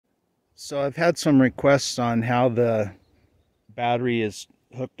So I've had some requests on how the battery is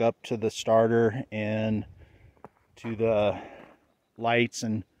hooked up to the starter and to the lights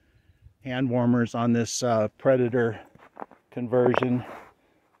and hand warmers on this Predator conversion.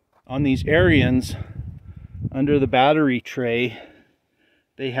 On these Ariens, under the battery tray,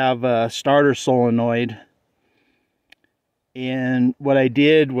 they have a starter solenoid. And what I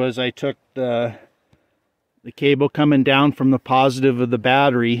did was I took the cable coming down from the positive of the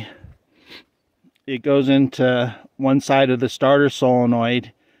battery. It goes into one side of the starter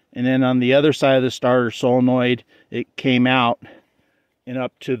solenoid, and then on the other side of the starter solenoid it came out and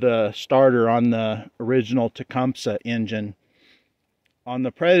up to the starter on the original Tecumseh engine. On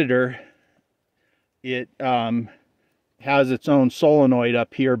the Predator, it has its own solenoid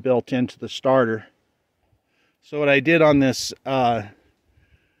up here built into the starter. So what I did on this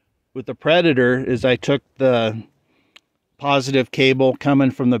with the Predator is I took the positive cable coming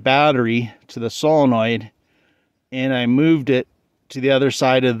from the battery to the solenoid and I moved it to the other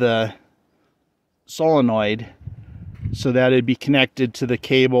side of the solenoid so that it'd be connected to the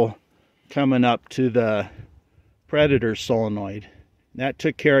cable coming up to the Predator solenoid. That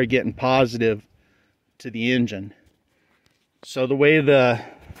took care of getting positive to the engine. So the way the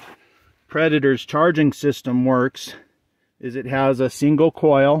Predator's charging system works is it has a single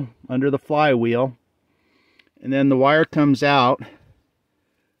coil under the flywheel, and then the wire comes out.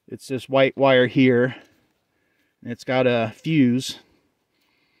 It's this white wire here, and it's got a fuse,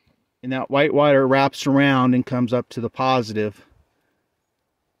 and that white wire wraps around and comes up to the positive,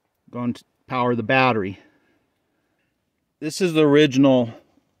 going to power the battery. This is the original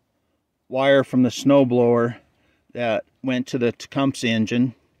wire from the snowblower that went to the Tecumseh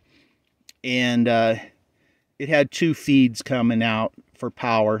engine, and it had two feeds coming out for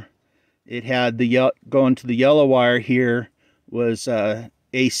power. It had the going to the yellow wire here was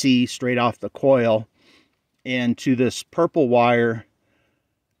AC straight off the coil, and to this purple wire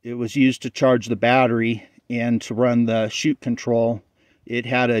it was used to charge the battery, and to run the chute control it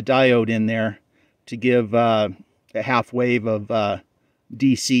had a diode in there to give a half wave of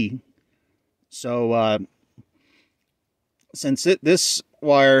DC. So since this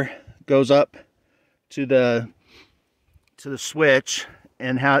wire goes up to the switch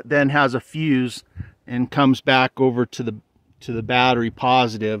and then has a fuse and comes back over to the battery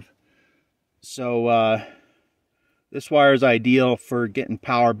positive, so this wire is ideal for getting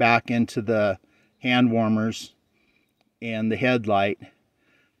power back into the hand warmers and the headlight.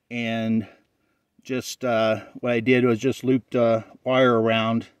 And just what I did was just looped a wire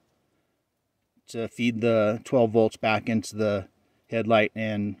around to feed the 12 volts back into the headlight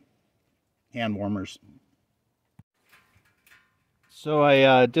and hand warmers. So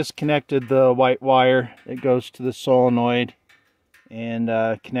I disconnected the white wire that goes to the solenoid and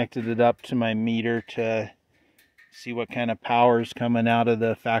connected it up to my meter to see what kind of power is coming out of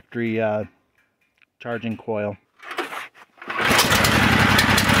the factory charging coil.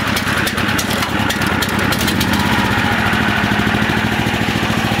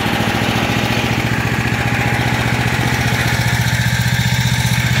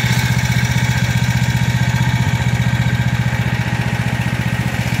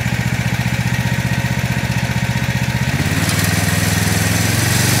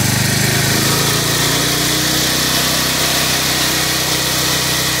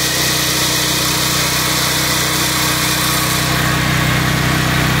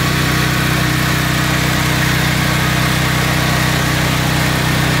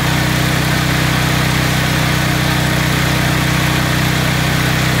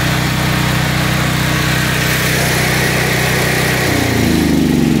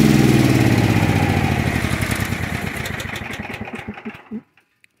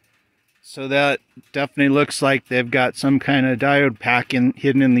 So that definitely looks like they've got some kind of diode pack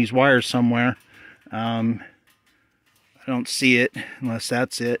hidden in these wires somewhere. I don't see it unless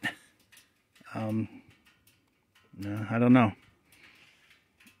that's it. No, I don't know.